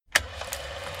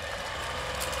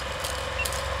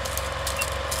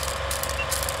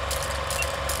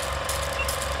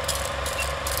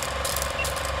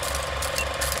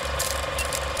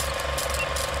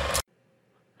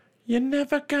You're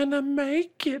never gonna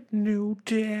make it, new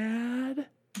dad.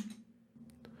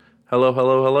 Hello,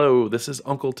 hello, hello. This is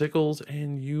Uncle Tickles,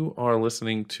 and you are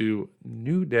listening to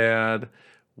New Dad.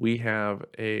 We have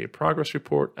a progress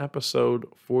report episode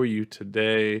for you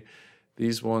today.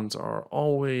 These ones are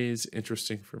always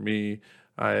interesting for me.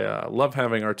 I love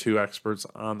having our two experts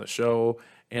on the show,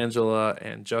 Angela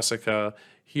and Jessica,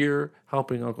 here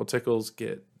helping Uncle Tickles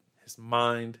get his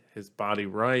mind, his body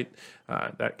right.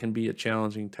 That can be a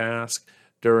challenging task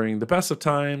during the best of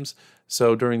times.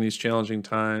 So during these challenging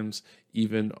times,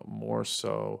 even more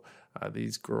so,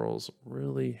 these girls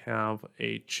really have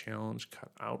a challenge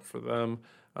cut out for them.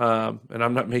 And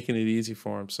I'm not making it easy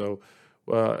for them. So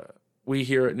we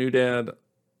here at New Dad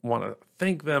want to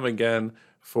thank them again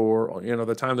for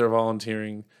the time they're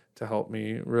volunteering to help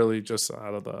me, really just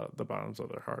out of the bottoms of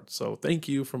their hearts. So thank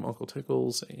you from Uncle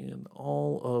Tickles and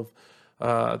all of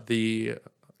the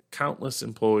countless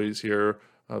employees here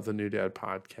of the New Dad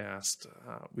podcast.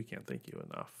 We can't thank you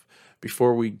enough.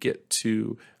 Before we get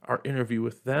to our interview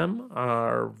with them,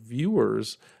 our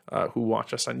viewers who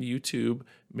watch us on YouTube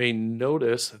may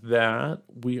notice that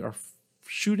we are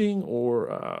shooting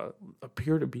or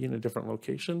appear to be in a different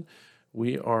location.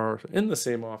 We are in the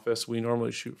same office. We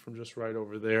normally shoot from just right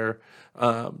over there.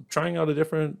 Trying out a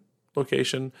different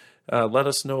location. Let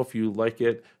us know if you like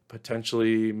it.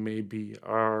 Potentially maybe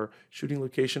our shooting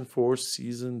location for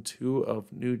season 2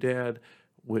 of New Dad,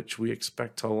 which we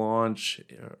expect to launch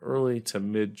early to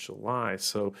mid-July.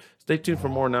 So stay tuned for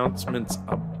more announcements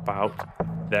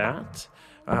about that.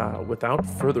 Without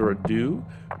further ado,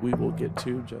 we will get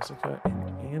to Jessica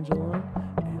and Angela,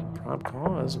 and Prob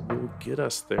Cause will get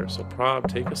us there. So Prob,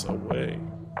 take us away.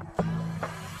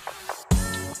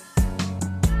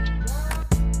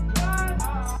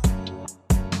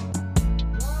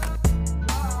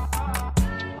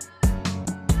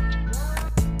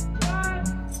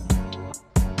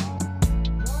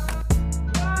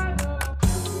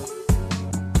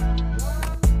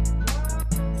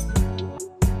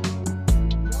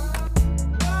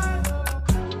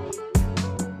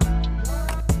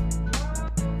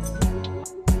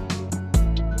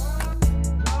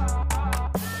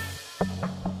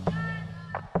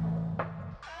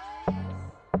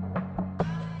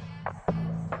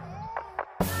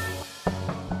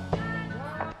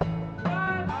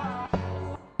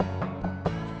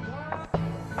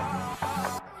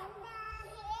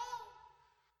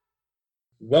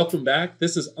 Welcome back.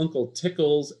 This is Uncle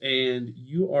Tickles, and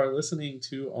you are listening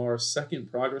to our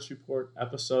second progress report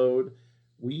episode.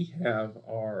 We have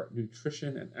our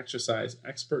nutrition and exercise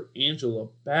expert, Angela,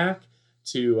 back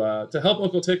to help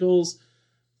Uncle Tickles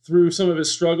through some of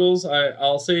his struggles.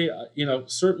 I'll say,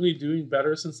 certainly doing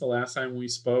better since the last time we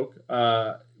spoke.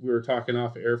 We were talking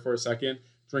off air for a second,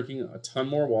 drinking a ton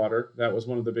more water. That was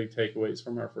one of the big takeaways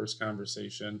from our first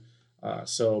conversation.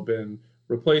 So been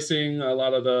replacing a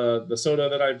lot of the soda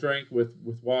that I drank with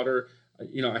water.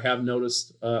 I have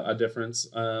noticed a difference.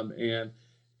 And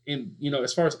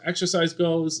as far as exercise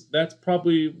goes, that's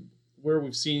probably where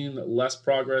we've seen less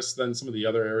progress than some of the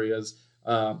other areas.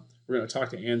 We're going to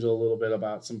talk to Angela a little bit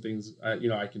about some things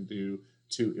I can do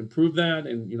to improve that,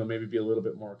 and maybe be a little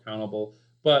bit more accountable.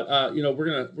 But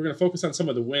we're gonna focus on some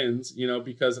of the wins,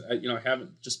 because I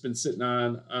haven't just been sitting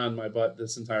on my butt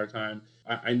this entire time.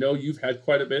 I know you've had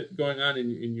quite a bit going on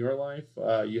in your life.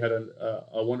 You had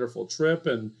a wonderful trip,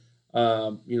 and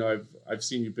I've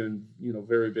seen you've been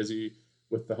very busy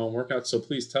with the home workouts. So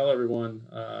please tell everyone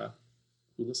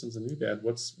who listens to New Dad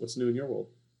what's new in your world.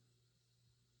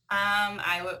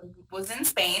 I was in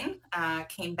Spain,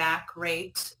 came back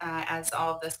right as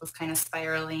all of this was kind of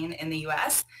spiraling in the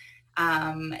U.S.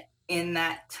 In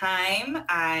that time,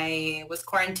 I was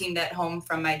quarantined at home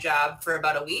from my job for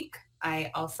about a week.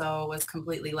 I also was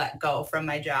completely let go from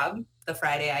my job the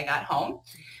Friday I got home.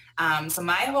 So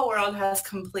my whole world has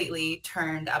completely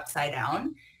turned upside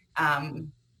down.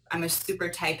 I'm a super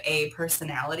type A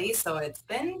personality, so it's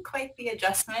been quite the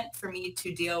adjustment for me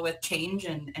to deal with change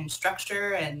and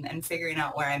structure and figuring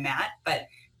out where I'm at. But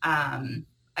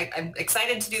I'm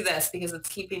excited to do this because it's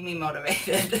keeping me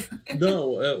motivated.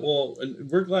 Well,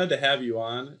 and we're glad to have you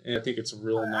on, and I think it's a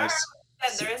real nice.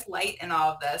 There is light in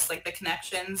all of this, like the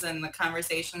connections and the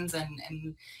conversations,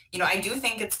 and I do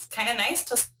think it's kind of nice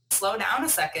to slow down a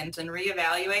second and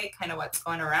reevaluate kind of what's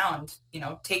going around,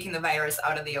 taking the virus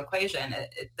out of the equation.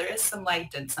 There is some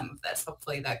light in some of this.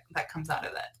 Hopefully that comes out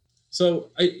of it. So,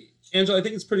 Angela, I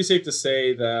think it's pretty safe to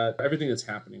say that everything that's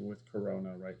happening with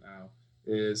Corona right now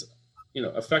is,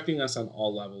 affecting us on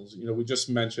all levels. We just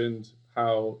mentioned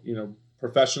how,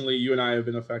 professionally, you and I have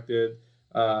been affected.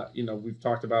 We've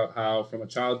talked about how, from a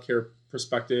childcare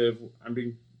perspective, I'm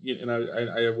being and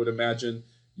I would imagine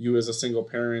you as a single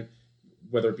parent,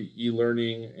 whether it be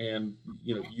e-learning and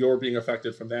you're being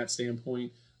affected from that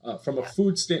standpoint, from a Yeah.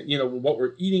 food stand, what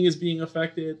we're eating is being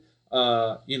affected.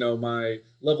 My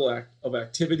level of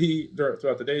activity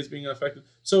throughout the day is being affected.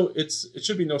 So it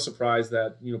should be no surprise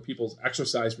that people's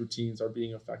exercise routines are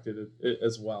being affected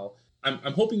as well.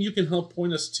 I'm hoping you can help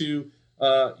point us to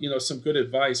some good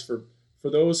advice for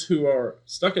those who are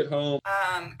stuck at home.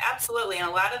 Absolutely. And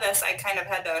a lot of this I kind of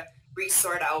had to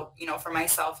resort out, for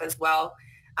myself as well.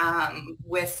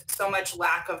 With so much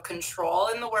lack of control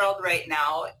in the world right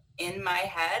now, in my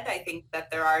head, I think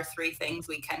that there are three things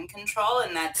we can control,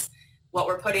 and that's what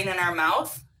we're putting in our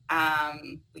mouth.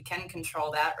 We can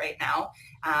control that right now.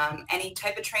 Any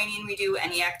type of training we do,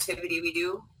 any activity we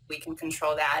do, we can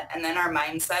control that. And then our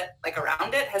mindset, like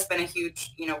around it, has been a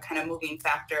huge, kind of moving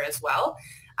factor as well.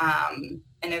 And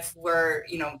if we're,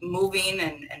 moving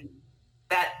and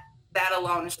that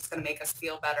alone is just going to make us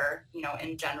feel better,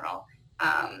 in general.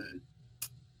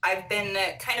 I've been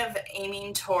kind of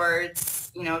aiming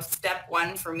towards, step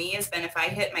one for me has been if I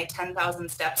hit my 10,000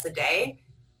 steps a day,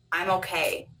 I'm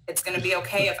okay. It's going to be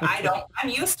okay if I don't. I'm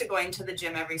used to going to the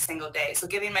gym every single day. So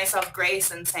giving myself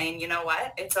grace and saying, you know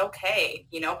what, it's okay,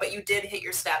 but you did hit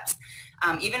your steps.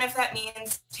 Even if that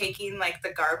means taking like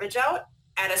the garbage out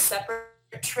at a separate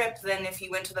trip than if you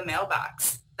went to the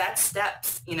mailbox. That's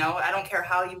steps, I don't care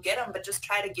how you get them, but just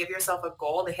try to give yourself a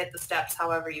goal to hit the steps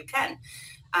however you can.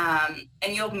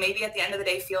 And you'll maybe at the end of the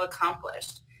day feel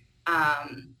accomplished.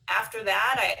 After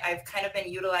that, I've kind of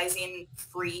been utilizing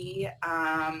free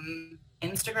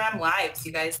Instagram lives.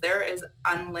 You guys, there is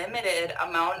unlimited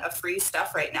amount of free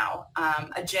stuff right now.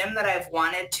 A gym that I've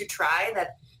wanted to try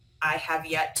that I have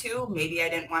yet to, maybe I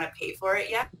didn't want to pay for it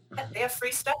yet. They have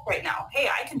free stuff right now. Hey,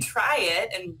 I can try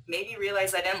it and maybe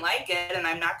realize I didn't like it and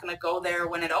I'm not going to go there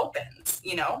when it opens,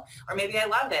 or maybe I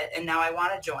love it and now I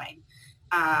want to join.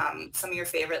 Some of your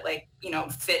favorite,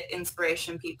 fit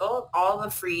inspiration people, all the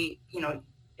free,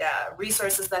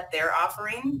 resources that they're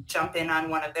offering, jump in on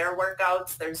one of their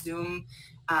workouts, their Zoom,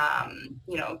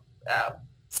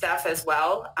 stuff as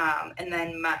well. And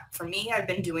then for me, I've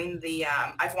been doing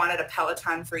I've wanted a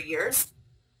Peloton for years.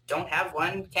 Don't have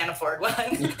one, can't afford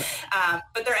one.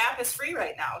 But their app is free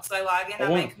right now. So I log in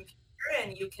on my computer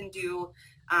and you can do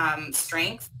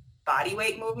strength, body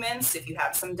weight movements. If you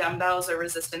have some dumbbells or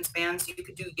resistance bands, you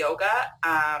could do yoga.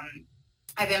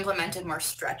 I've implemented more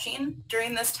stretching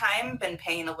during this time, been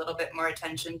paying a little bit more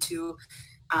attention to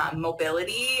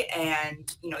mobility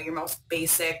and, your most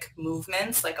basic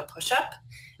movements like a push-up,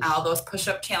 all those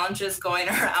push-up challenges going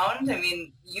around. I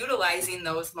mean, utilizing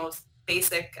those most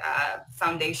basic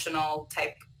foundational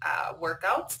type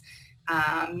workouts.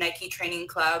 Nike Training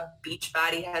Club,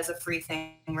 Beachbody has a free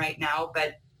thing right now,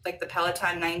 but like the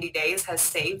Peloton 90 days has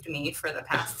saved me for the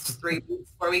past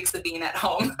 4 weeks of being at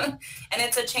home. And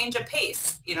it's a change of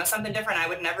pace, something different. I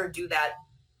would never do that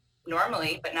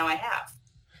normally, but now I have.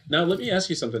 Now, let me ask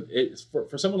you something.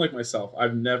 For someone like myself,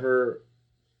 I've never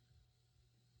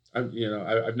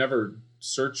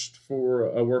searched for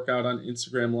a workout on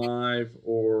Instagram Live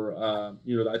or,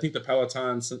 I think the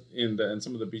Peloton and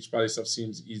some of the Beachbody stuff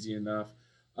seems easy enough.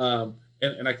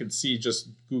 And I could see just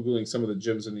Googling some of the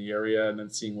gyms in the area and then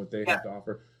seeing what they have to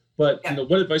offer. But,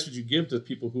 what advice would you give to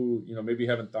people who, maybe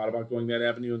haven't thought about going that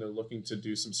avenue and they're looking to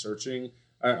do some searching?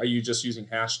 Are you just using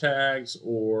hashtags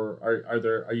or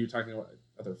are you talking about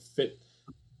other fit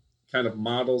kind of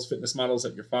models, fitness models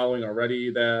that you're following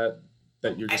already that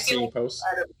you're just seeing posts?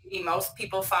 Most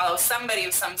people follow somebody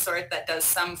of some sort that does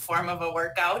some form of a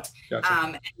workout. Gotcha.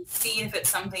 And see if it's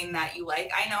something that you like.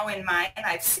 I know in mine,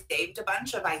 I've saved a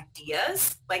bunch of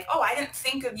ideas. Like, I didn't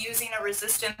think of using a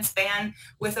resistance band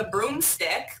with a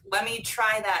broomstick. Let me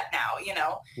try that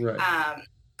now, Right.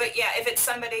 But yeah, if it's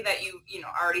somebody that you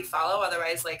already follow,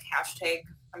 otherwise like hashtag,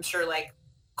 I'm sure like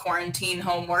quarantine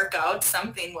home workout,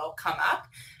 something will come up.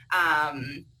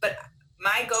 But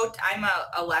I'm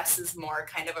a less is more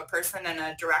kind of a person and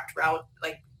a direct route.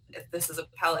 Like if this is a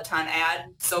Peloton ad,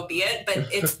 so be it. But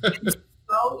it's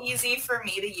so easy for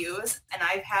me to use. And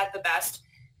I've had the best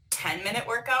 10-minute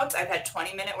workouts. I've had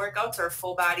 20-minute workouts or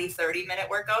full body 30-minute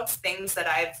workouts, things that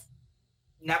I've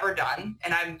never done.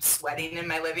 And I'm sweating in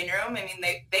my living room. I mean,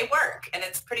 they work and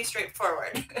it's pretty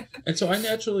straightforward. And so I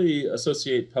naturally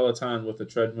associate Peloton with a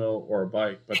treadmill or a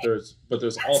bike, but there's That's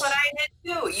also what I did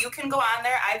too. You can go on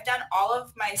there. I've done all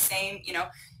of my same,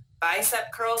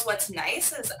 bicep curls. What's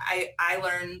nice is I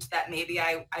learned that maybe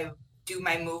I do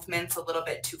my movements a little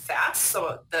bit too fast.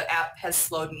 So the app has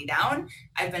slowed me down.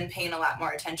 I've been paying a lot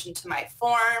more attention to my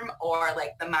form or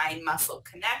like the mind muscle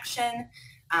connection.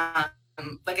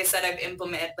 Like I said, I've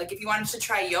implemented, like if you wanted to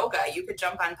try yoga, you could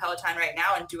jump on Peloton right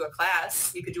now and do a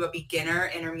class. You could do a beginner,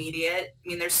 intermediate. I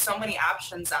mean, there's so many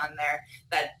options on there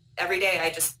that every day I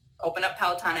just open up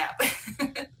Peloton app.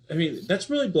 I mean,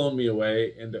 that's really blown me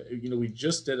away. And, we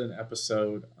just did an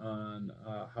episode on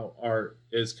how art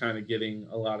is kind of getting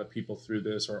a lot of people through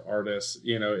this, or artists,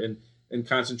 and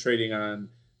concentrating on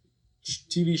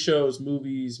TV shows,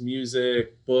 movies,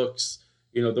 music, books,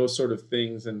 those sort of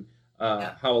things. And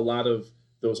how a lot of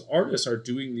those artists are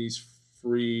doing these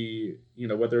free,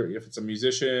 whether if it's a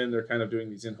musician, they're kind of doing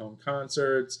these in-home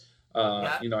concerts.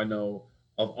 I know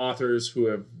of authors who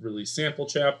have released sample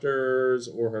chapters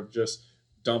or have just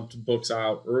dumped books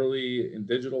out early in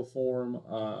digital form,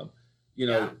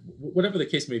 whatever the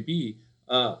case may be.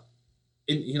 I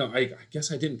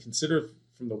guess I didn't consider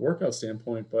from the workout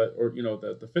standpoint,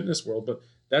 the fitness world, but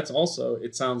that's also,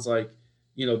 it sounds like,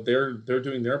 they're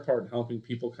doing their part in helping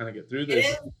people kind of get through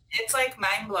this. It's like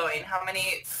mind blowing how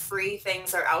many free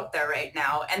things are out there right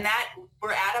now. And that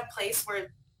we're at a place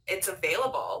where it's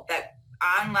available, that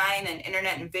online and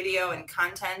internet and video and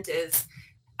content is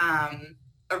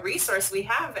a resource we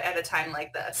have at a time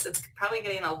like this. It's probably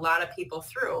getting a lot of people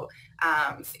through.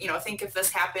 Think if this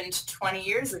happened 20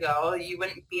 years ago, you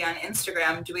wouldn't be on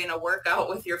Instagram doing a workout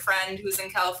with your friend who's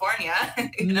in California.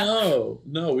 No,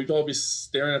 we'd all be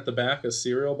staring at the back of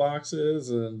cereal boxes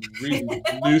and reading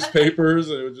newspapers,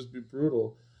 and it would just be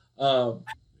brutal. I'm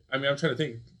trying to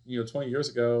think, 20 years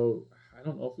ago, I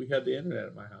don't know if we had the internet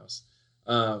at my house.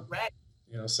 Right.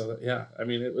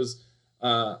 It was,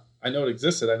 I know it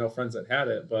existed. I know friends that had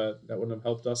it, but that wouldn't have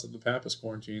helped us at the Pappas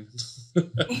quarantine.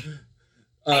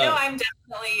 I know I'm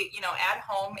definitely, at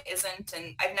home isn't,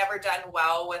 and I've never done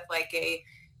well with like a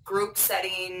group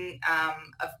setting,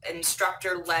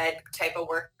 instructor-led type of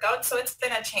workout. So it's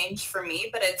been a change for me,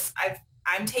 but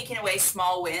I'm taking away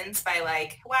small wins by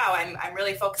like, wow, I'm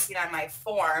really focusing on my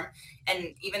form.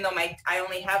 And even though I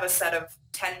only have a set of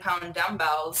 10-pound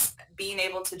dumbbells, being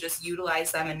able to just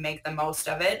utilize them and make the most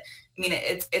of it. I mean,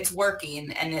 it's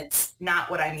working, and it's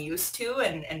not what I'm used to.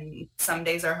 And some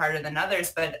days are harder than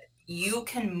others, but you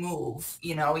can move,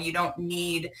 you don't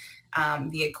need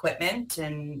the equipment,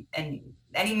 and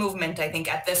any movement, I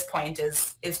think at this point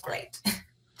is great.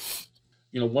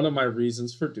 One of my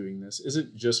reasons for doing this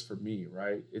isn't just for me,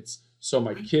 right? It's so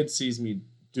my kid sees me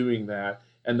doing that.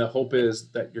 And the hope is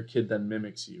that your kid then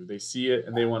mimics you. They see it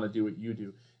and they want to do what you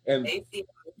do. And they see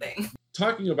everything.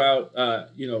 Talking about,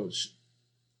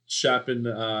 shopping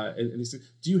and these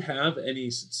things, do you have any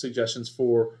suggestions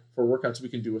for workouts we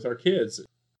can do with our kids?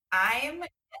 I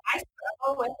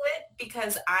struggle with it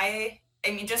because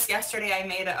just yesterday I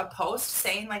made a post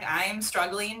saying like I am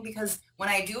struggling because when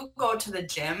I do go to the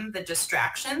gym, the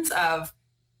distractions of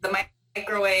the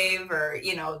microwave or,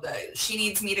 she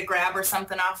needs me to grab her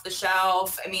something off the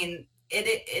shelf. I mean,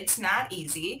 it's not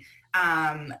easy.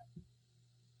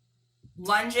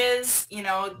 Lunges,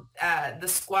 the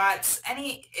squats,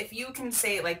 if you can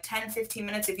say like 10, 15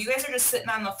 minutes, if you guys are just sitting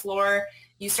on the floor,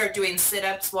 you start doing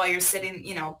sit-ups while you're sitting,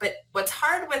 but what's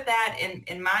hard with that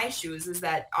in my shoes is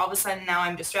that all of a sudden now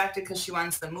I'm distracted because she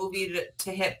wants the movie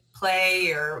to hit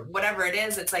play or whatever it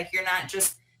is. It's like you're not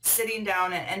just sitting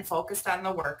down and focused on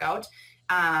the workout.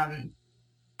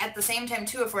 At the same time,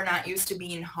 too, if we're not used to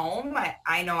being home,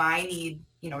 I know I need,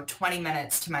 20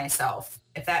 minutes to myself.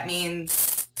 If that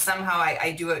means somehow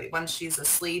I do it once she's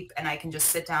asleep and I can just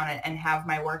sit down and have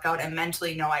my workout and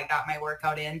mentally know I got my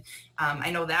workout in.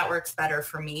 I know that works better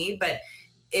for me. But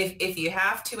if you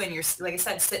have to and you're, like I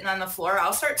said, sitting on the floor,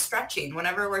 I'll start stretching.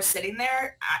 Whenever we're sitting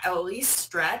there, I'll at least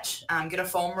stretch, get a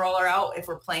foam roller out if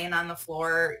we're playing on the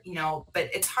floor, but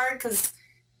it's hard because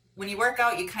when you work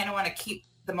out, you kind of want to keep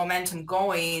the momentum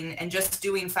going, and just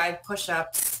doing 5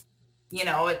 push-ups,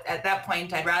 at that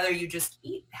point, I'd rather you just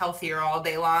eat healthier all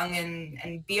day long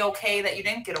and be okay that you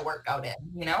didn't get a workout in,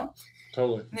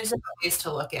 Totally. And there's different ways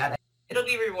to look at it. It'll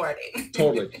be rewarding.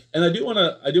 Totally. And I do want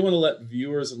to let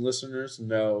viewers and listeners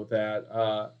know that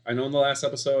I know in the last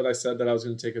episode I said that I was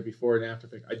going to take a before and after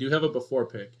pic. I do have a before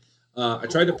pic. I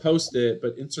tried to post it,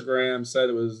 but Instagram said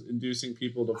it was inducing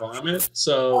people to vomit,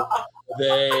 so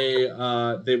they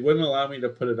wouldn't allow me to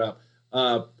put it up.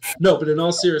 No, but in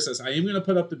all seriousness, I am going to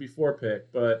put up the before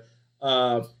pic. But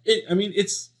I'll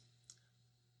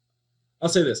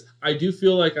say this: I do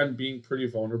feel like I'm being pretty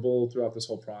vulnerable throughout this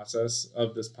whole process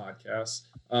of this podcast.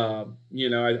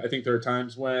 I think there are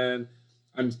times when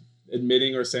I'm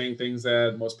admitting or saying things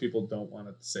that most people don't want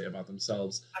to say about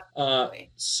themselves.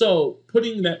 So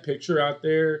putting that picture out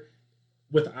there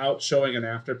without showing an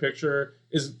after picture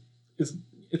it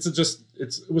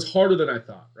was harder than I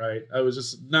thought, right? I was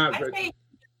just not I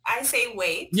I say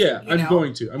wait, Yeah, you I'm know.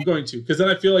 going to. I'm going to. Because then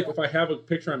I feel like if I have a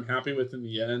picture I'm happy with in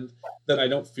the end, then I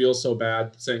don't feel so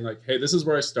bad saying like, hey, this is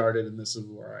where I started and this is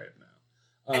where I am now.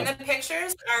 And the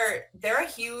pictures they're a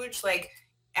huge, like,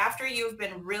 after you've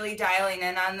been really dialing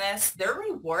in on this, they're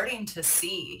rewarding to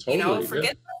see. You know, Totally, yeah.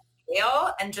 forget the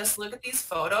scale and just look at these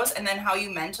photos and then how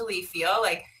you mentally feel.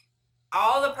 Like,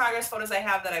 all the progress photos I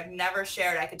have that I've never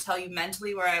shared, I could tell you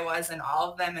mentally where I was in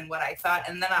all of them and what I thought.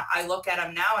 And then I look at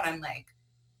them now and I'm like,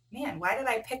 man, why did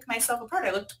I pick myself apart?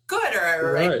 I looked good,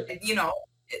 or Right. you know,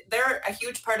 they're a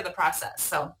huge part of the process.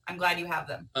 So I'm glad you have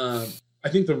them. I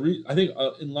think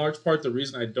in large part the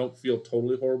reason I don't feel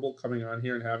totally horrible coming on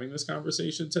here and having this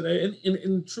conversation today, and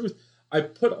in truth, I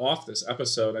put off this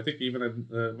episode. I think even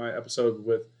in my episode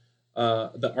with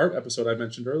the art episode I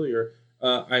mentioned earlier,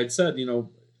 I had said,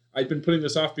 I'd been putting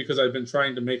this off because I'd been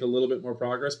trying to make a little bit more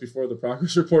progress before the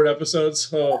progress report episode.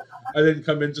 So I didn't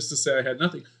come in just to say I had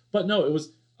nothing. But no, it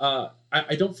was,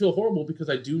 I don't feel horrible because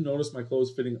I do notice my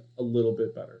clothes fitting a little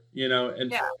bit better,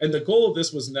 and the goal of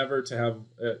this was never to have,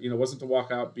 wasn't to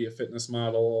walk out, be a fitness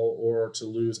model or to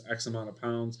lose X amount of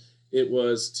pounds. It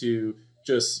was to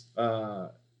just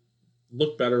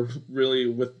look better really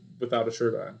without a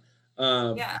shirt on.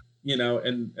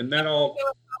 And that all,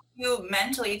 you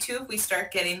mentally too, if we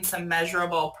start getting some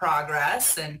measurable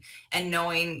progress and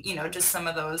knowing, just some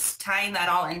of those, tying that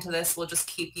all into this will just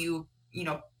keep you,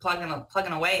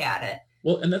 plugging away at it.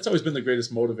 Well, and that's always been the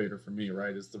greatest motivator for me,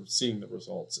 right? Is seeing the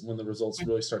results. And when the results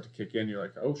really start to kick in, you're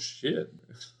like, oh shit.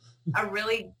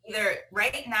 Either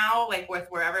right now, like with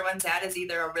where everyone's at, is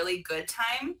either a really good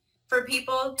time for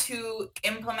people to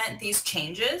implement these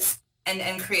changes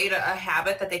and create a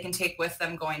habit that they can take with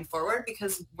them going forward,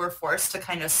 because we're forced to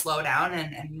kind of slow down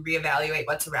and reevaluate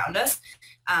what's around us.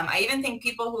 I even think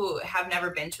people who have never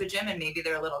been to a gym and maybe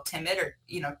they're a little timid or,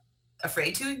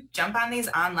 afraid to jump on these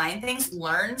online things,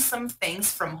 learn some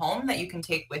things from home that you can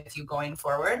take with you going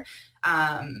forward.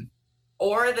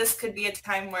 Or this could be a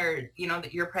time where,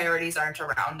 that your priorities aren't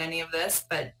around any of this,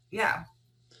 but yeah.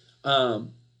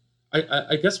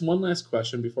 I guess one last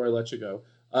question before I let you go.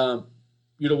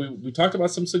 We talked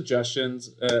about some suggestions,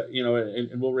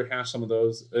 and we'll rehash some of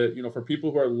those, for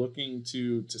people who are looking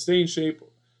to stay in shape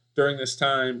during this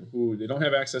time, who they don't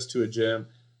have access to a gym.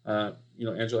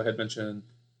 Angela had mentioned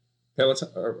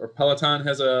Peloton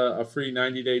has a free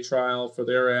 90-day trial for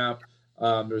their app.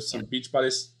 There's some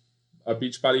a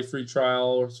Beachbody free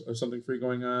trial or something free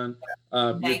going on.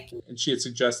 And she had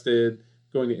suggested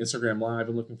going to Instagram Live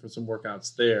and looking for some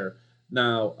workouts there.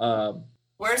 Now,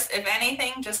 worse, if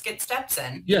anything, just get steps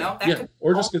in.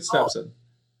 Just get steps in.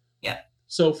 Yeah.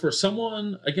 So for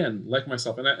someone, again, like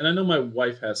myself, and I know my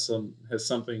wife has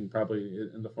something probably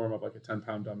in the form of like a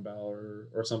 10-pound dumbbell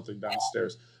or something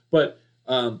downstairs. But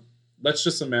let's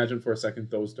just imagine for a second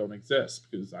those don't exist,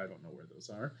 because I don't know where those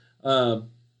are.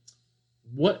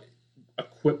 What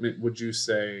equipment would you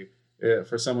say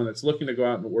for someone that's looking to go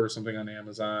out and order something on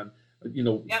Amazon?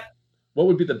 What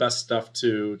would be the best stuff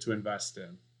to invest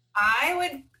in?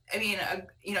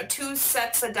 Two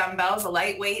sets of dumbbells, a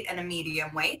lightweight and a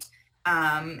medium weight,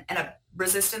 and a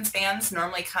resistance bands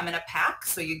normally come in a pack.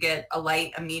 So you get a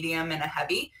light, a medium, and a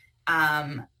heavy.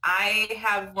 I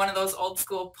have one of those old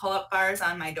school pull-up bars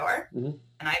on my door, and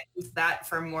I use that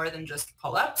for more than just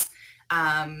pull-ups.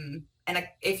 And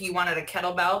if you wanted a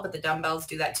kettlebell, but the dumbbells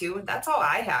do that too, that's all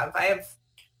I have. I have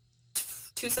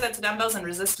two sets of dumbbells and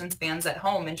resistance bands at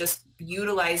home, and just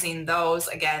utilizing those,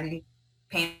 again,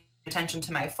 paying attention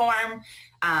to my form,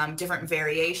 different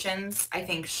variations. I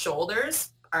think shoulders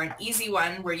are an easy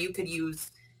one where you could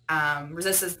use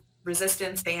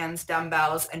resistance bands,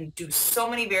 dumbbells, and do so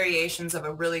many variations of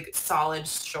a really solid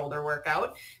shoulder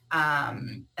workout.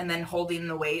 And then holding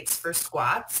the weights for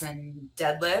squats and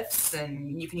deadlifts,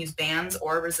 and you can use bands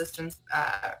or resistance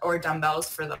or dumbbells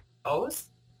for those.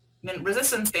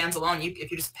 Resistance bands alone, if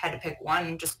you just had to pick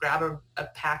one, just grab a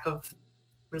pack of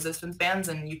resistance bands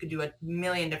and you could do a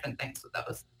million different things with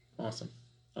those. Awesome.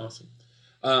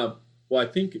 Well, I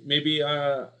think maybe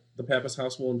the Pappas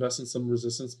House will invest in some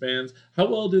resistance bands. How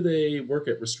well do they work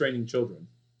at restraining children?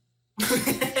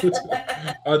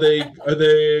 Are they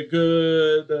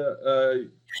good?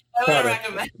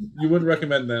 You wouldn't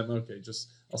recommend them? Okay,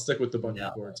 I'll stick with the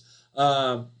bungee cords.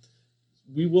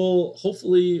 We will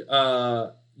hopefully,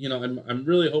 I'm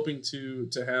really hoping to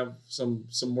have some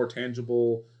more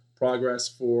tangible progress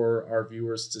for our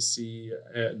viewers to see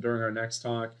during our next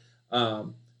talk.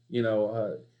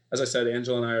 As I said,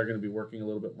 Angela and I are going to be working a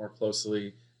little bit more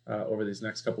closely over these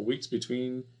next couple weeks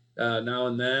between now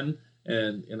and then,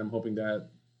 and I'm hoping that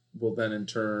will then in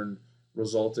turn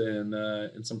result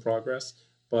in some progress.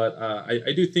 But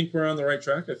I do think we're on the right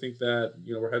track. I think that,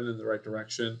 we're heading in the right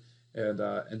direction,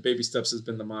 and baby steps has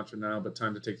been the mantra now, but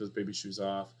time to take those baby shoes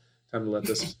off. Time to let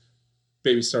this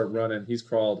baby start running. He's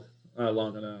crawled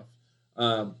long enough.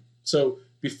 So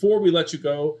before we let you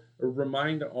go,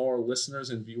 remind our listeners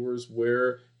and viewers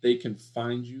where they can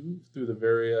find you through the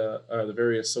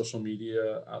various social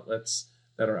media outlets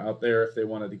that are out there if they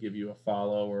wanted to give you a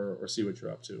follow or see what you're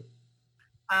up to.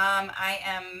 I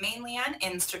am mainly on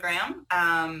Instagram.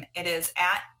 It is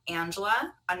at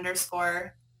Angela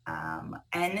 _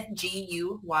 NGUYENZEL.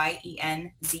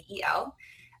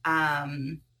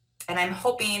 And I'm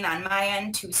hoping on my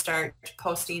end to start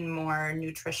posting more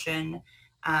nutrition,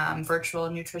 virtual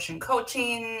nutrition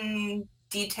coaching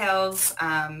details.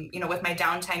 With my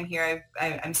downtime here,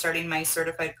 I'm starting my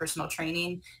certified personal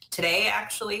training today,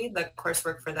 actually. The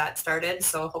coursework for that started.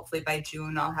 So hopefully by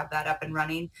June, I'll have that up and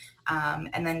running.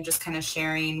 And then just kind of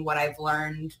sharing what I've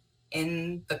learned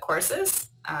in the courses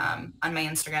on my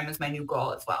Instagram is my new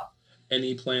goal as well.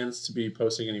 Any plans to be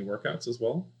posting any workouts as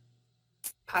well?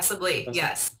 Possibly,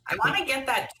 yes. I want to get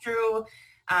that true.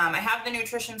 I have the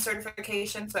nutrition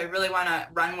certification, so I really want to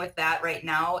run with that right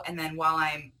now. And then while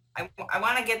I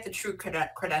want to get the true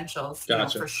credentials,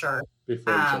 Gotcha. For sure.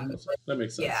 Before that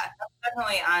makes sense. Yeah,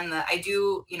 definitely I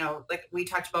do, like we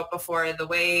talked about before, the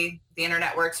way the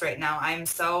internet works right now, I'm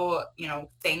so,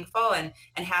 thankful and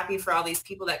happy for all these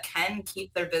people that can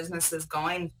keep their businesses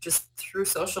going just through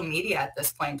social media at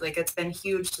this point. Like, it's been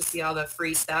huge to see all the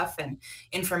free stuff and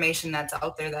information that's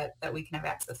out there that we can have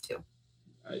access to.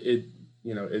 We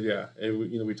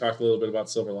talked a little bit about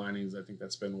silver linings. I think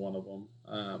that's been one of them.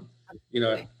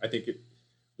 I think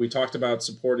we talked about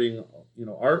supporting,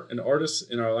 art and artists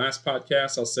in our last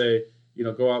podcast. I'll say,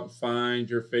 go out and find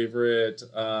your favorite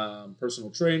personal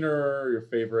trainer, your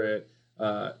favorite,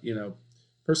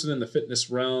 person in the fitness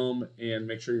realm, and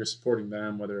make sure you're supporting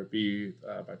them, whether it be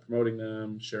by promoting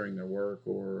them, sharing their work,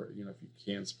 or, if you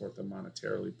can support them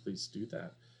monetarily, please do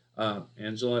that.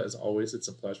 Angela, as always, it's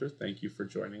a pleasure. Thank you for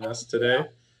joining us today.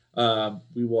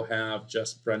 We will have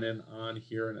Jess Brennan on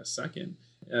here in a second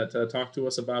to talk to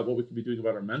us about what we can be doing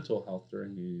about our mental health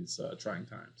during these trying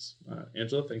times.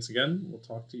 Angela, thanks again. We'll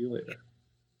talk to you later.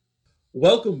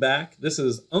 Welcome back. This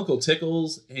is Uncle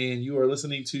Tickles, and you are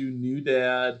listening to New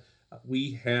Dad.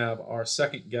 We have our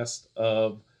second guest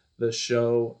of the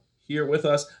show here with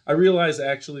us. I realized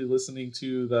actually listening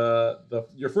to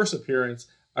your first appearance,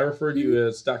 I referred to you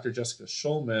as Dr. Jessica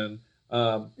Schulman.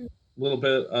 A little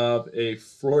bit of a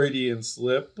Freudian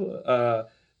slip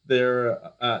there.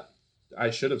 I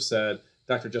should have said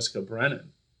Dr. Jessica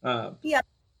Brennan.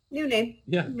 New name.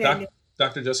 Yeah,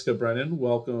 Dr. Jessica Brennan,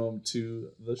 welcome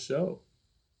to the show.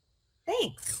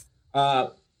 Thanks.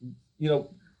 We're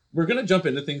going to jump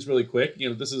into things really quick.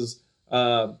 This is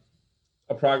a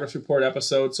progress report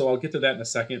episode, so I'll get to that in a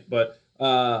second, but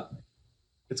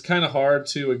it's kind of hard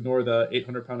to ignore the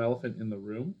 800-pound elephant in the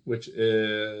room, which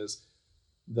is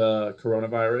the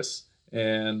coronavirus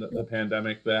and the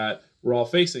pandemic that we're all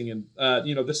facing. And,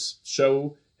 this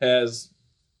show has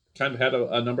kind of had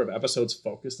a number of episodes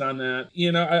focused on that.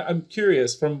 I'm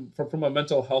curious, from a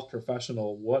mental health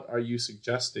professional, what are you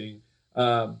suggesting,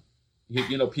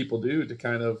 people do to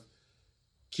kind of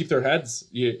keep their heads,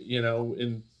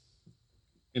 in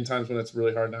times when it's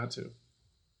really hard not to?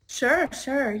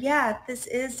 Sure. Yeah, this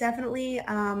is definitely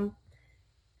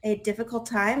a difficult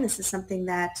time. This is something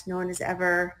that no one has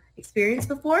ever experienced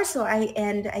before. So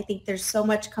I think there's so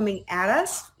much coming at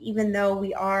us, even though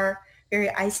we are very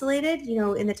isolated,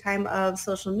 in the time of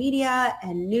social media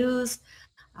and news.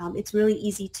 It's really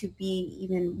easy to be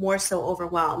even more so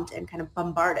overwhelmed and kind of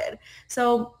bombarded.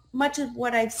 So much of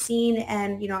what I've seen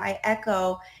and, I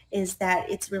echo is that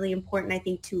it's really important, I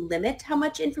think, to limit how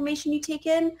much information you take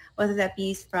in, whether that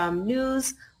be from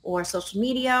news or social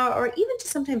media or even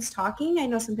just sometimes talking. I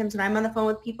know sometimes when I'm on the phone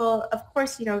with people, of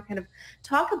course, kind of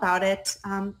talk about it,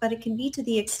 but it can be to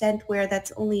the extent where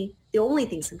that's only the only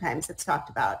thing sometimes that's talked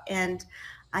about. And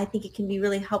I think it can be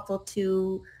really helpful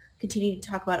to continue to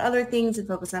talk about other things and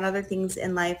focus on other things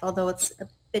in life. Although it's a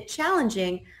bit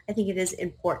challenging, I think it is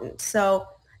important. So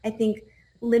I think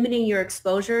limiting your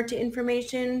exposure to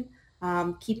information,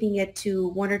 keeping it to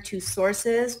one or two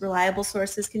sources, reliable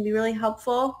sources, can be really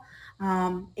helpful.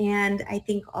 And I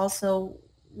think also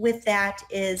with that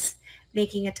is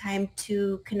making a time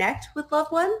to connect with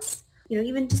loved ones.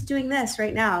 Even just doing this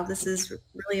right now, this is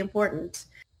really important.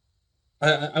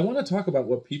 I want to talk about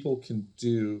what people can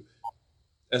do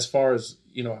as far as,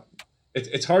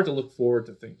 it's hard to look forward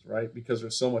to things, right? Because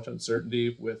there's so much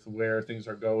uncertainty with where things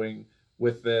are going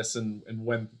with this and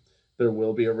when there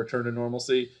will be a return to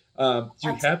normalcy. Do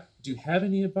you have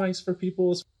any advice for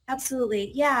people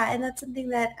Absolutely. Yeah. And that's something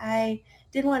that I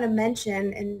did want to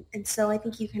mention. And so I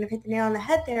think you kind of hit the nail on the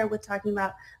head there with talking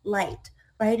about light,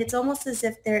 right? It's almost as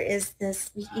if there is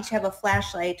this, we each have a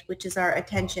flashlight, which is our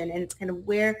attention, and it's kind of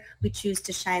where we choose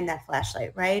to shine that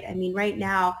flashlight, right? I mean, right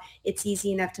now it's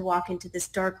easy enough to walk into this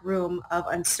dark room of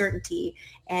uncertainty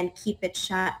and keep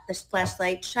the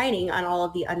flashlight shining on all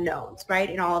of the unknowns, right?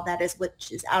 And all of that is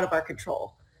which is out of our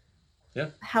control. Yeah.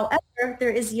 However,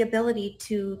 there is the ability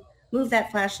to move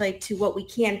that flashlight to what we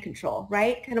can control,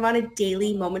 right? Kind of on a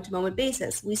daily, moment-to-moment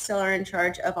basis. We still are in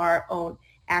charge of our own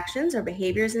actions or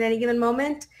behaviors in any given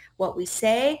moment, what we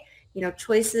say,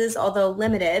 choices, although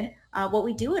limited, what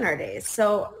we do in our days.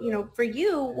 So, for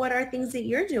you, what are things that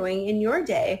you're doing in your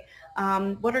day?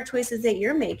 What are choices that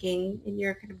you're making in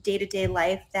your kind of day-to-day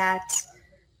life that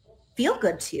feel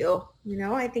good to you?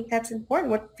 I think that's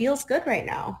important. What feels good right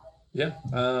now? Yeah.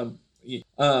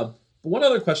 But one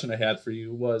other question I had for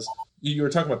you was you were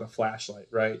talking about the flashlight,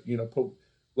 right?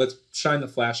 Let's shine the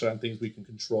flashlight on things we can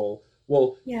control.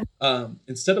 Well, Yeah.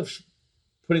 Instead of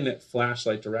putting that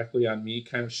flashlight directly on me,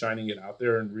 kind of shining it out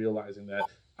there and realizing that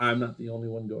I'm not the only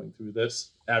one going through this.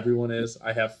 Everyone is.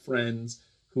 I have friends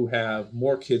who have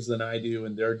more kids than I do,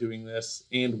 and they're doing this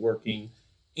and working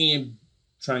and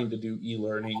trying to do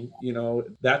e-learning.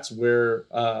 That's where,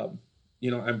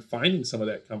 I'm finding some of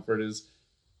that comfort is,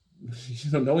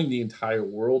 knowing the entire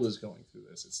world is going through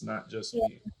this. It's not just Yeah.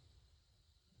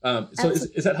 me. So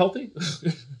is that healthy?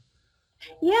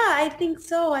 Yeah, I think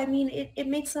so. I mean, it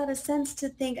makes a lot of sense to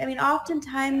think. I mean,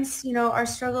 oftentimes, our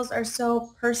struggles are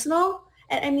so personal.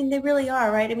 And I mean, they really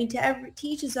are, right? I mean, to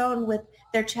each his own with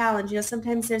their challenge.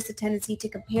 Sometimes there's a tendency to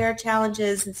compare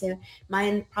challenges and say,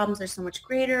 my problems are so much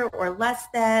greater or less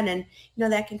than. And,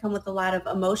 that can come with a lot of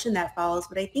emotion that follows.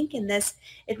 But I think in this,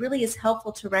 it really is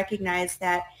helpful to recognize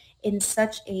that in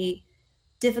such a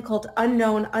difficult,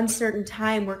 unknown, uncertain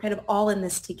time, we're kind of all in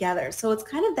this together. So it's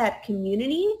kind of that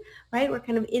community, right? We're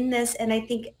kind of in this, and I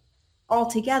think all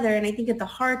together, and I think at the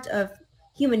heart of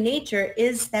human nature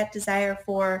is that desire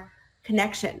for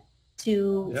connection,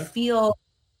 to Yeah. feel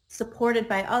supported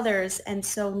by others. And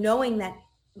so knowing that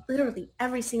literally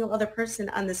every single other person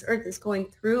on this earth is going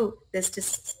through this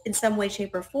just in some way,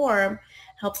 shape, or form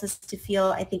helps us to feel,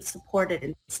 I think, supported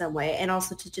in some way, and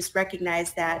also to just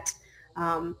recognize that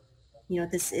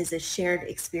this is a shared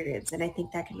experience. And I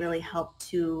think that can really help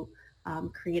to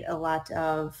create a lot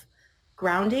of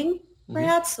grounding, Mhm.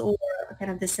 perhaps, or kind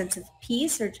of this sense of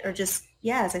peace or just,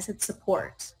 yeah, as I said,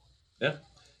 support. Yeah.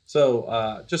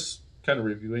 So just kind of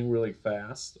reviewing really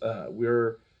fast.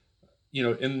 We're,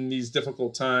 in these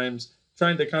difficult times,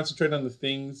 trying to concentrate on the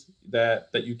things that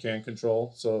you can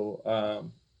control.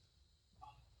 So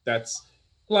that's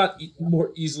a lot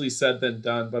more easily said than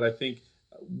done. But I think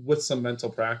with some mental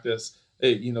practice,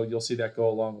 you'll see that go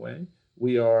a long way.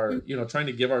 We are, trying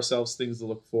to give ourselves things to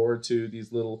look forward to.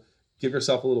 Give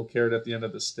yourself a little carrot at the end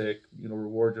of the stick.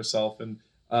 Reward yourself, and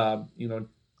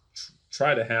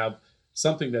try to have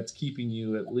something that's keeping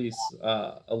you at least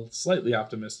slightly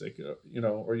optimistic.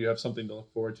 Or you have something to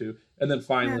look forward to. And then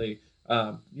finally,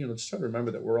 just try to remember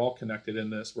that we're all connected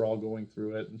in this. We're all going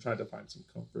through it, and try to find some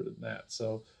comfort in that.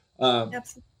 So,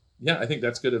 Absolutely. yeah, I think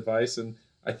that's good advice. And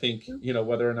I think,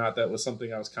 whether or not that was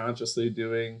something I was consciously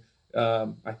doing,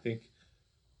 I think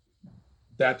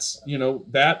that's,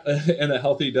 that and a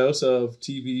healthy dose of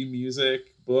TV,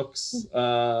 music, books,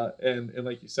 and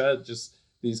like you said, just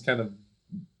these kind of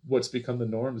what's become the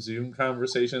norm, Zoom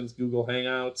conversations, Google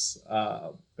Hangouts,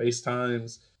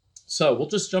 FaceTimes. So we'll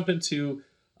just jump into,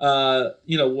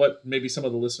 what maybe some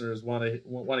of the listeners want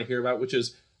to hear about, which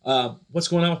is what's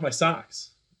going on with my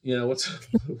socks.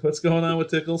 What's going on with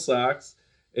Tickle socks,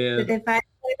 and Did they find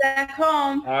way back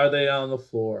home? are they on the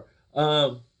floor?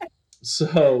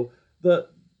 So the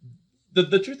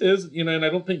truth is, and I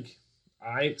don't think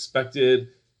I expected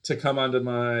to come onto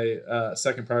my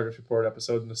second progress report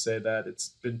episode and to say that it's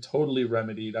been totally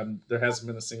remedied. There hasn't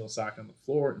been a single sock on the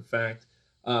floor. In fact,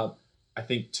 I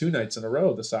think 2 nights in a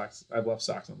row I've left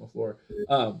socks on the floor.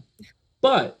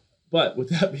 But with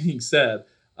that being said,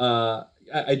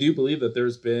 I do believe that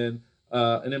there's been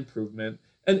an improvement,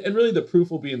 and really the proof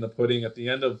will be in the pudding. At the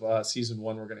end of season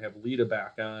 1, we're going to have Lita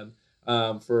back on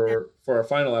for our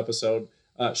final episode.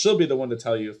 She'll be the one to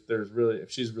tell you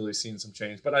if she's really seen some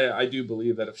change. But I do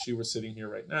believe that if she were sitting here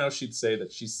right now, she'd say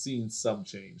that she's seen some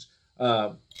change.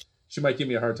 She might give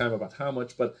me a hard time about how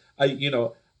much, but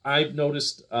I've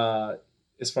noticed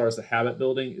as far as the habit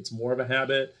building, it's more of a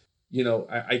habit.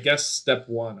 I guess step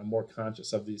 1, I'm more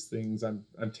conscious of these things. I'm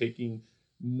taking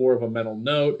more of a mental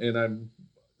note, and I'm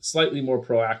slightly more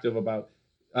proactive about,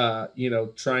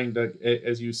 trying to,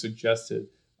 as you suggested,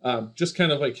 just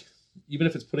kind of like even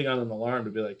if it's putting on an alarm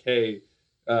to be like, hey,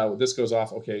 this goes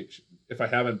off. Okay, if I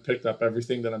haven't picked up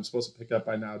everything that I'm supposed to pick up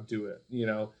by now, do it.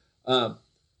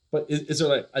 But is there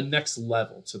like a next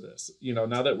level to this?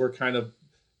 Now that we're kind of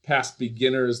past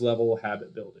beginners level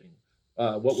habit building,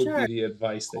 what would be the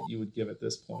advice that you would give at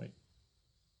this point?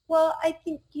 Well, I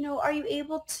think, are you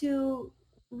able to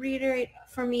reiterate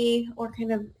for me, or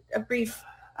kind of a brief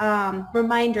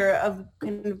reminder of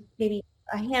kind of maybe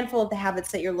a handful of the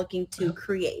habits that you're looking to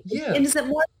create? Yeah. And is it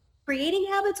more creating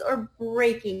habits or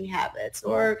breaking habits,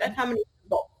 or a combination of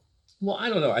both? Well, I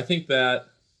don't know. I think that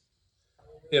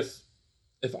if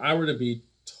I were to be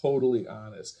totally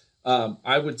honest,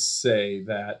 I would say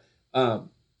that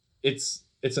it's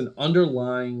an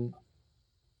underlying,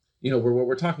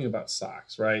 we're talking about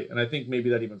socks, right? And I think maybe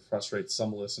that even frustrates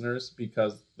some listeners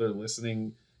because they're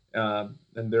listening and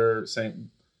they're saying,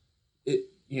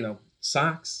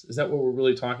 socks, is that what we're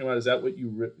really talking about? Is that what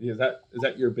is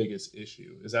that your biggest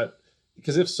issue? Is that,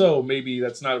 because if so, maybe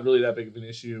that's not really that big of an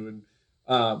issue,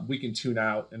 and we can tune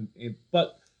out.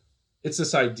 But it's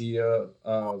this idea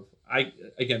of, I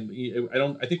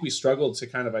think we struggled to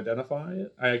kind of identify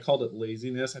it. I called it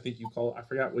laziness. I think I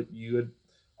forgot what you had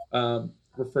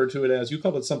referred to it as. You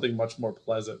called it something much more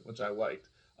pleasant, which I liked.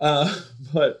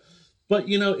 But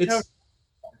it's,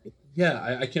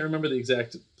 I can't remember the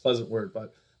exact pleasant word,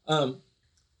 but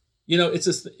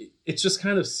it's just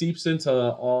kind of seeps into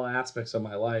all aspects of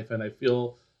my life. And I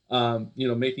feel,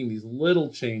 making these little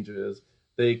changes,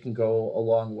 they can go a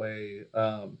long way.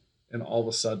 And all of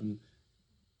a sudden,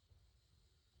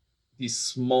 these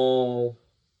small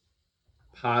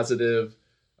positive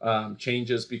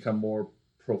changes become more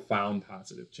profound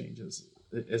positive changes,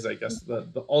 is I guess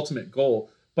the ultimate goal.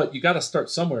 But you got to start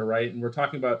somewhere, right? And we're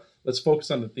talking about, let's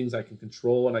focus on the things I can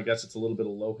control. And I guess it's a little bit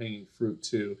of low-hanging fruit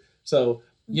too. So,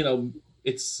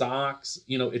 it's socks,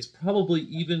 it's probably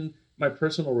even my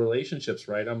personal relationships,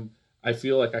 right? I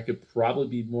feel like I could probably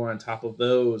be more on top of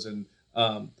those and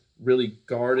really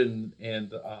garden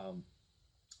and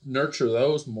nurture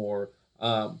those more,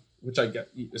 which I get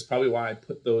is probably why I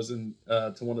put those in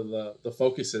to one of the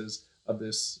focuses of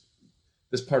this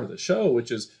part of the show,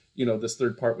 which is, this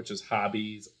third part, which is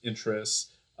hobbies,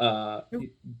 interests,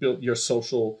 build your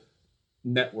social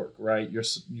network, right? Your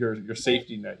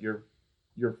safety net, your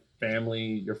family,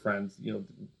 your friends,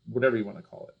 whatever you want to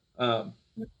call it.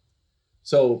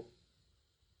 So,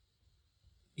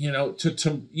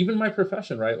 to even my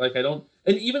profession, right? Like and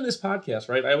even this podcast,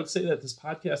 right? I would say that this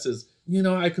podcast is,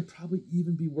 I could probably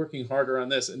even be working harder on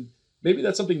this. And maybe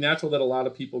that's something natural that a lot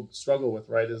of people struggle with,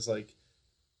 right? Is like,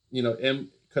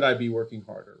 could I be working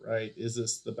harder, right? Is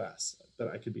this the best that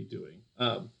I could be doing?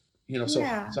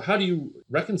 So how do you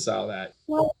reconcile that?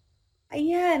 Well,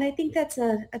 yeah, and I think that's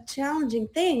a challenging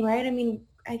thing, right? I mean,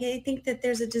 I think that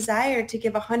there's a desire to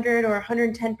give 100 or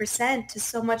 110% to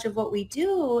so much of what we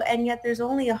do, and yet there's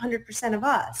only 100% of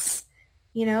us,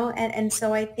 and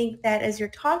so I think that as you're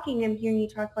talking, I'm hearing you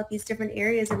talk about these different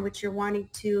areas in which you're wanting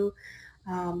to,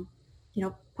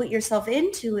 put yourself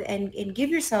into and give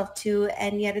yourself to,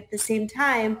 and yet at the same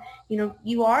time,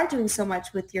 you are doing so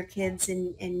much with your kids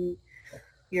and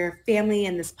your family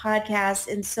and this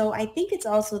podcast. And so I think it's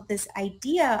also this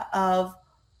idea of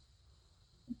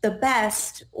the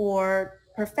best or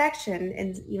perfection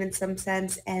in even some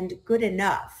sense, and good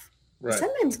enough. Right.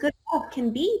 Sometimes good enough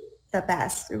can be the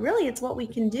best. Really, it's what we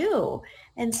can do.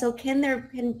 And so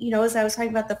as I was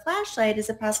talking about the flashlight, is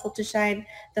it possible to shine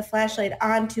the flashlight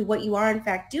onto what you are in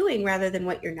fact doing rather than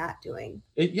what you're not doing?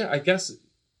 I guess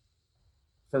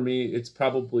for me, it's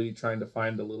probably trying to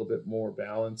find a little bit more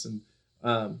balance. And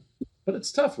but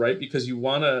it's tough, right? Because you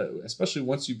want to, especially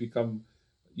once you become,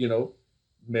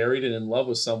 married and in love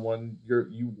with someone,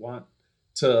 you want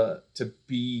to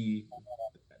be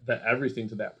the everything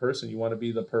to that person. You want to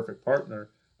be the perfect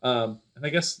partner. And I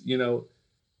guess,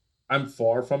 I'm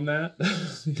far from that.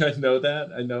 I know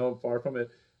that. I know I'm far from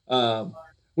it,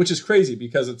 which is crazy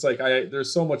because it's like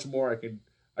there's so much more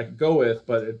I could go with,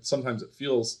 but sometimes it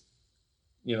feels,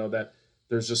 that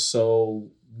there's just so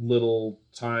little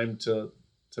time to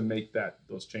make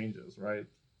those changes, right?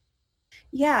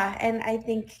 Yeah, and I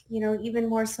think, even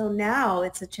more so now,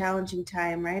 it's a challenging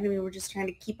time, right? I mean, we're just trying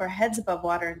to keep our heads above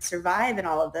water and survive in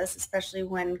all of this, especially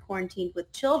when quarantined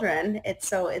with children. It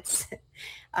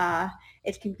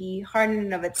can be hard in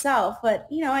and of itself. But,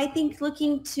 I think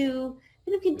looking to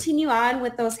kind of continue on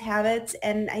with those habits,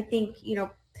 and I think,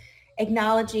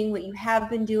 acknowledging what you have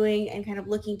been doing and kind of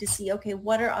looking to see, okay,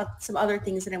 what are some other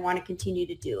things that I want to continue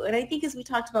to do? And I think as we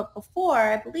talked about before,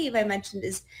 I believe I mentioned,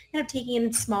 is kind of taking it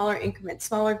in smaller increments,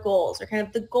 smaller goals, or kind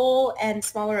of the goal and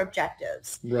smaller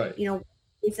objectives. Right.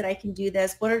 ways that I can do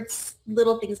this? What are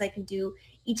little things I can do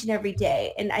each and every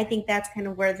day? And I think that's kind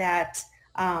of where that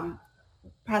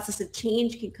process of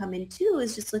change can come in too,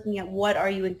 is just looking at what are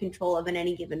you in control of in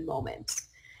any given moment.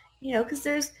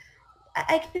 Because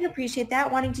I can appreciate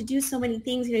that, wanting to do so many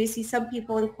things. You see some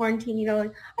people in quarantine,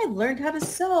 like, I've learned how to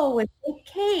sew and make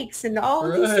cakes and all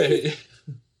of these things.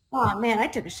 Oh man, I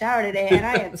took a shower today and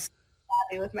I am so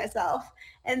happy with myself.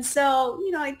 And so,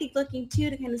 I think looking too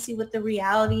to kind of see what the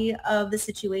reality of the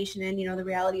situation and, the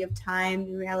reality of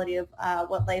time, the reality of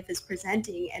what life is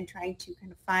presenting, and trying to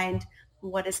kind of find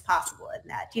what is possible in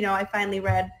that. I finally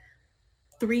read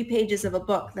 3 pages of a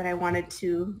book that I wanted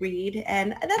to read,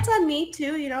 and that's on me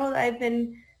too. I've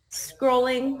been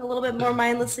scrolling a little bit more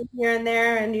mindlessly here and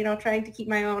there, and trying to keep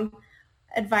my own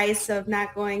advice of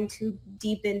not going too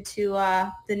deep into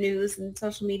the news and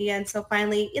social media. And so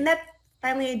finally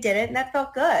I did it, and that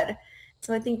felt good.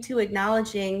 So I think too,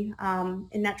 acknowledging and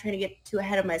not trying to get too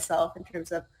ahead of myself in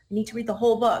terms of I need to read the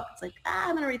whole book. It's like,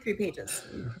 I'm going to read 3 pages.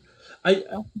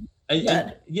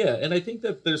 Yeah, and I think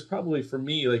that there's probably, for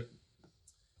me, like,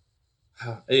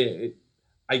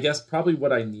 I guess probably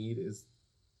what I need is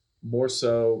more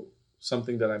so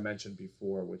something that I mentioned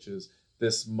before, which is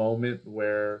this moment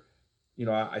where,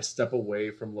 I step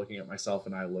away from looking at myself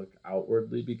and I look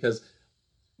outwardly, because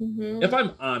if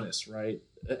I'm honest, right,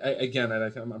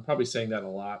 I'm probably saying that a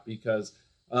lot because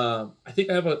I think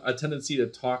I have a tendency to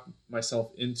talk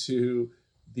myself into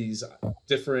these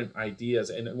different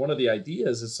ideas. And one of the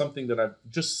ideas is something that I've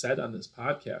just said on this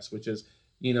podcast, which is,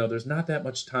 there's not that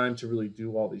much time to really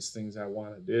do all these things I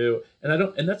want to do.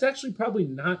 And that's actually probably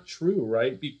not true,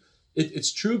 right?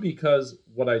 It's true because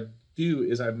what I do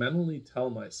is I mentally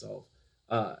tell myself,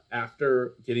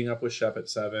 after getting up with Shep at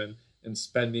 7 and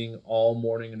spending all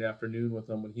morning and afternoon with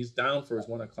him when he's down for his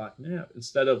 1 o'clock nap,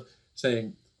 instead of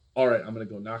saying, all right, I'm going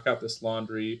to go knock out this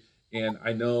laundry. And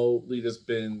I know Lita's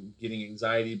been getting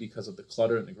anxiety because of the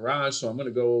clutter in the garage, so I'm going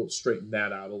to go straighten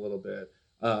that out a little bit.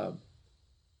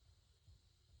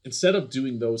 Instead of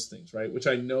doing those things, right, which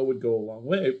I know would go a long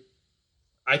way,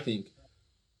 I think,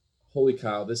 holy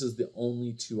cow, this is the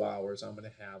only 2 hours I'm going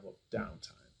to have of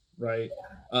downtime, right?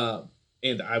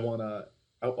 And I want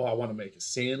to make a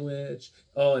sandwich.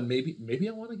 Oh, and maybe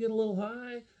I want to get a little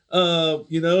high.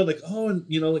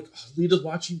 Lita's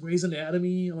watching Grey's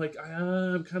Anatomy. Like,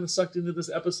 I'm kind of sucked into this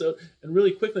episode. And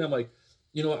really quickly, I'm like,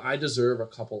 I deserve a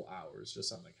couple hours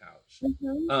just on the couch.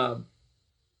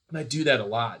 And I do that a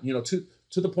lot,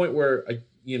 to the point where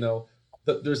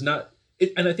there's not,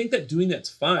 and I think that doing that's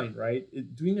fine, right?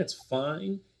 Doing that's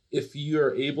fine if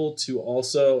you're able to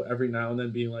also every now and then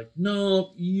being like,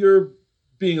 no, you're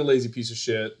being a lazy piece of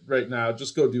shit right now.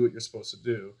 Just go do what you're supposed to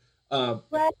do.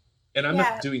 And I'm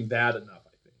not doing that enough,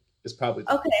 I think, is probably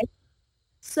okay.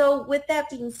 So with that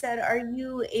being said, are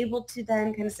you able to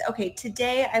then kind of say, okay,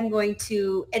 today I'm going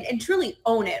to, and truly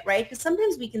own it, right? Because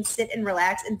sometimes we can sit and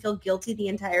relax and feel guilty the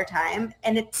entire time,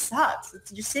 and it sucks. It's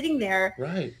just sitting there,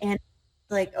 right? And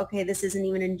like, okay, this isn't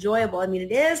even enjoyable. I mean,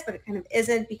 it is, but it kind of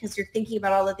isn't, because you're thinking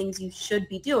about all the things you should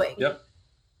be doing. Yep.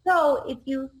 So if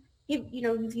you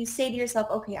say to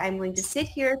yourself, okay, I'm going to sit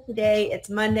here today, it's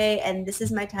Monday, and this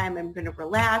is my time. I'm going to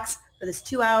relax for this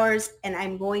 2 hours, and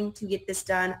I'm going to get this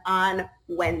done on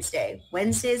Wednesday.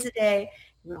 Wednesday is the day.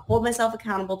 I'm going to hold myself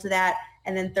accountable to that.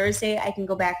 And then Thursday, I can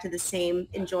go back to the same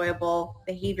enjoyable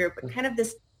behavior, but kind of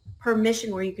this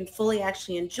permission where you can fully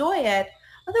actually enjoy it.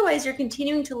 Otherwise, you're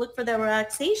continuing to look for that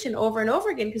relaxation over and over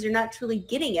again because you're not truly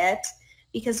getting it,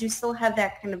 because you still have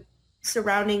that kind of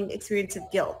surrounding experience of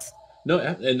guilt. No,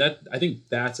 and that, I think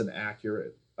that's an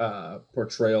accurate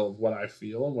portrayal of what I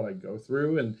feel and what I go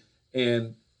through.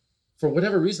 And for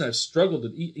whatever reason, I've struggled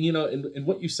to, and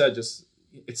what you said, just,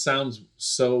 it sounds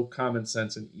so common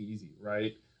sense and easy,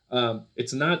 right?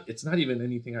 It's not even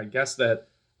anything, I guess, that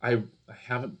I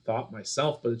haven't thought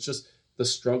myself, but it's just the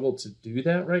struggle to do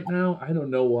that right now. I don't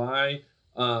know why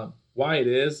it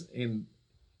is. And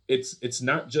it's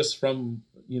not just from,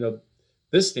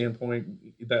 this standpoint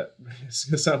that is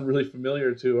going to sound really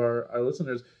familiar to our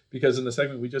listeners, because in the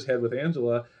segment we just had with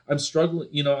Angela, I'm struggling,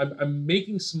 I'm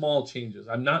making small changes.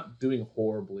 I'm not doing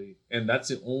horribly. And that's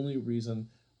the only reason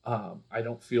I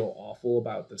don't feel awful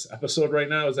about this episode right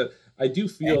now, is that I do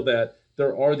feel that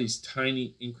there are these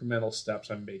tiny incremental steps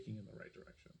I'm making in the right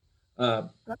direction.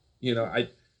 I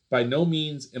by no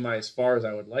means am I as far as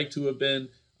I would like to have been.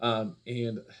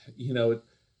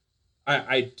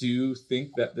 I do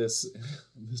think that this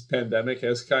pandemic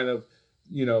has kind of,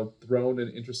 thrown an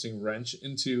interesting wrench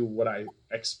into what I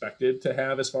expected to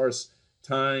have as far as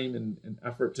time and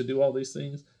effort to do all these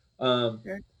things.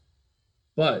 Sure.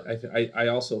 But I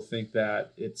also think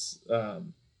that it's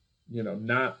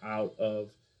not out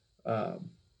of,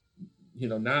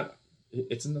 not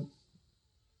it's in the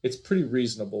it's pretty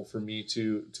reasonable for me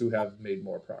to have made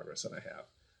more progress than I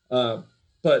have.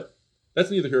 But that's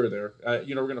neither here or there. We're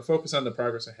going to focus on the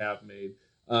progress I have made.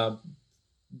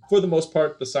 For the most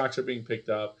part, the socks are being picked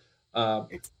up.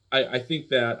 I think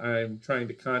that I'm trying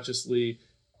to consciously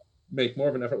make more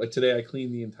of an effort. Like today, I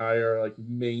cleaned the entire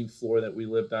main floor that we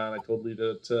lived on. I told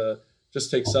Lita to just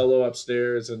take Solo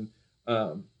upstairs, and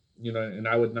and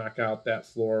I would knock out that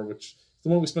floor, which is the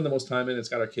one we spend the most time in. It's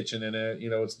got our kitchen in it.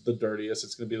 It's the dirtiest.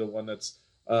 It's going to be the one that's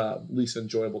least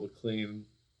enjoyable to clean.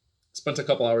 Spent a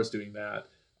couple hours doing that.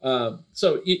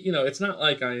 So it's not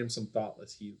like I am some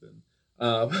thoughtless heathen.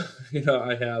 I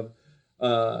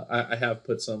have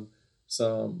put some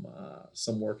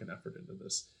work and effort into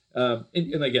this.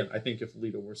 And again, I think if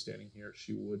Lita were standing here,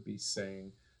 she would be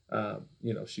saying,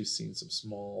 she's seen some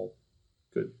small,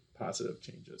 good, positive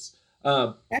changes.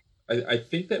 I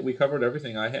think that we covered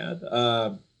everything I had.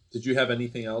 Did you have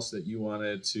anything else that you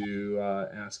wanted to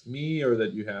ask me, or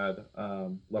that you had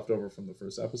left over from the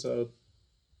first episode?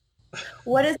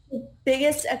 What is the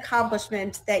biggest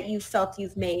accomplishment that you felt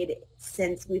you've made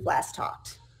since we've last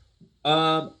talked?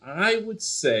 I would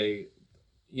say,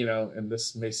 and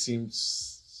this may seem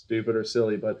stupid or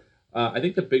silly, but I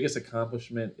think the biggest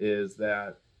accomplishment is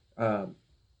that I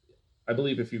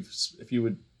believe if you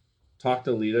would talk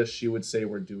to Lita, she would say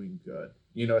we're doing good.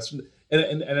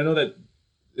 And I know that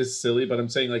is silly, but I'm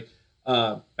saying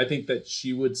I think that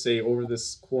she would say over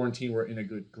this quarantine we're in a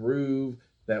good groove,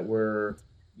 that we're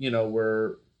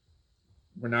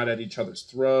not at each other's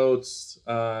throats,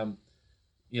 and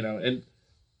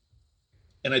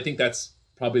I think that's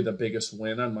probably the biggest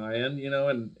win on my end,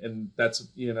 and that's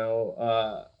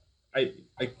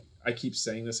I keep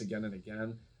saying this again and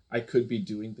again. I could be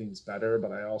doing things better,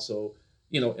 but I also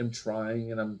am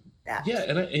trying, and I'm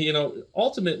and I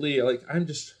ultimately I'm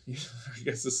just I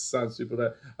guess this sounds stupid,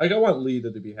 but I want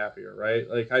Lita to be happier, right?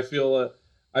 I feel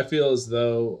as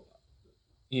though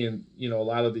a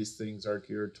lot of these things are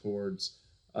geared towards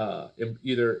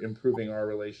either improving our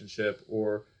relationship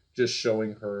or just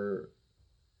showing her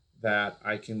that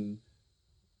I can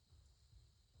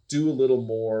do a little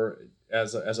more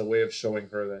as a way of showing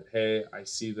her that, hey, I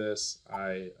see this,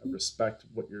 I respect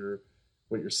what you're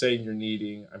saying you're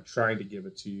needing, I'm trying to give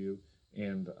it to you,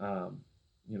 and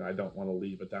I don't want to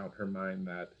leave it down her mind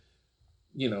that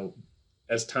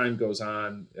as time goes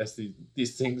on, as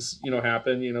these things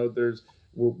happen,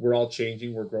 we're all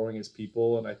changing, we're growing as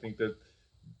people, and I think that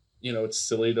it's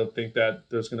silly to think that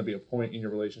there's going to be a point in your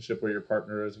relationship where your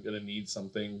partner isn't going to need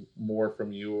something more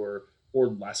from you or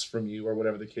less from you, or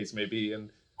whatever the case may be. And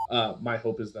my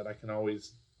hope is that I can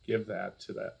always give that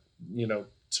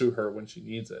to her when she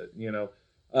needs it,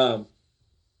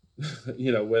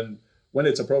 when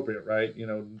it's appropriate, right?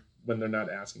 When they're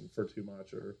not asking for too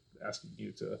much or asking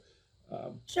you to,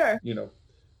 sure.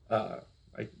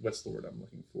 What's the word I'm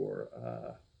looking for?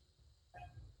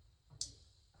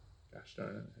 Gosh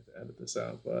darn it, I have to edit this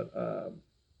out, but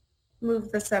move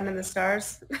the sun and the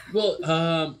stars.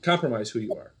 Well, compromise who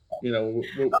you are. When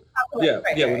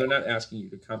they're not asking you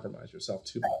to compromise yourself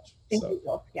too much.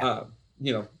 So,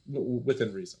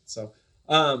 within reason. So,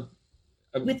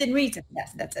 within reason,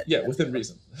 yes, that's it. Yeah, that's within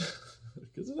reason.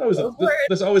 Because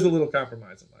there's always a little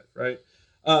compromise in life, right?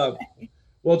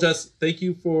 Well, Jess, thank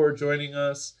you for joining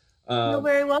us. You're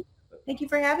very welcome. Thank you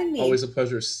for having me. Always a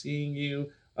pleasure seeing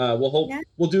you.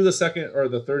 We'll do the second or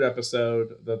the third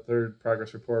episode, the third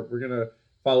progress report. We're gonna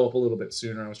follow up a little bit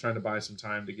sooner. I was trying to buy some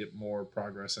time to get more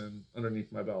progress in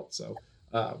underneath my belt, so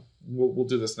we'll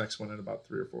do this next one in about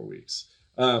 3 or 4 weeks.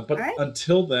 But right.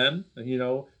 Until then,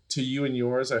 to you and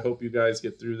yours, I hope you guys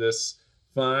get through this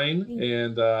fine.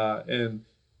 And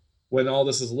when all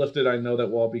this is lifted, I know that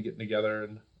we'll all be getting together,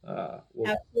 and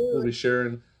we'll be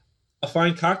sharing a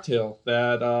fine cocktail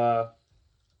that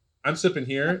I'm sipping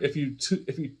here. If you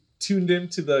tuned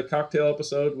into the cocktail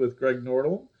episode with Greg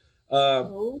Nordel,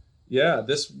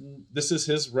 this is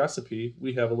his recipe.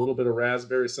 We have a little bit of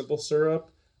raspberry simple syrup,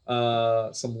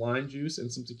 some lime juice,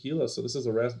 and some tequila. So this is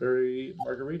a raspberry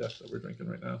margarita that we're drinking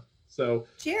right now. So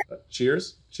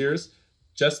cheers.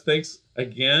 Jess, thanks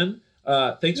again.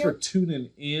 Thanks for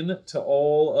tuning in to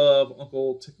all of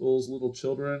Uncle Tickle's little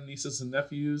children, nieces and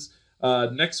nephews.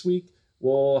 Next week,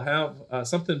 we'll have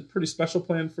something pretty special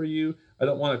planned for you. I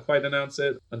don't want to quite announce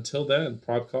it. Until then,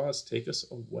 Prod Cause, take us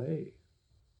away.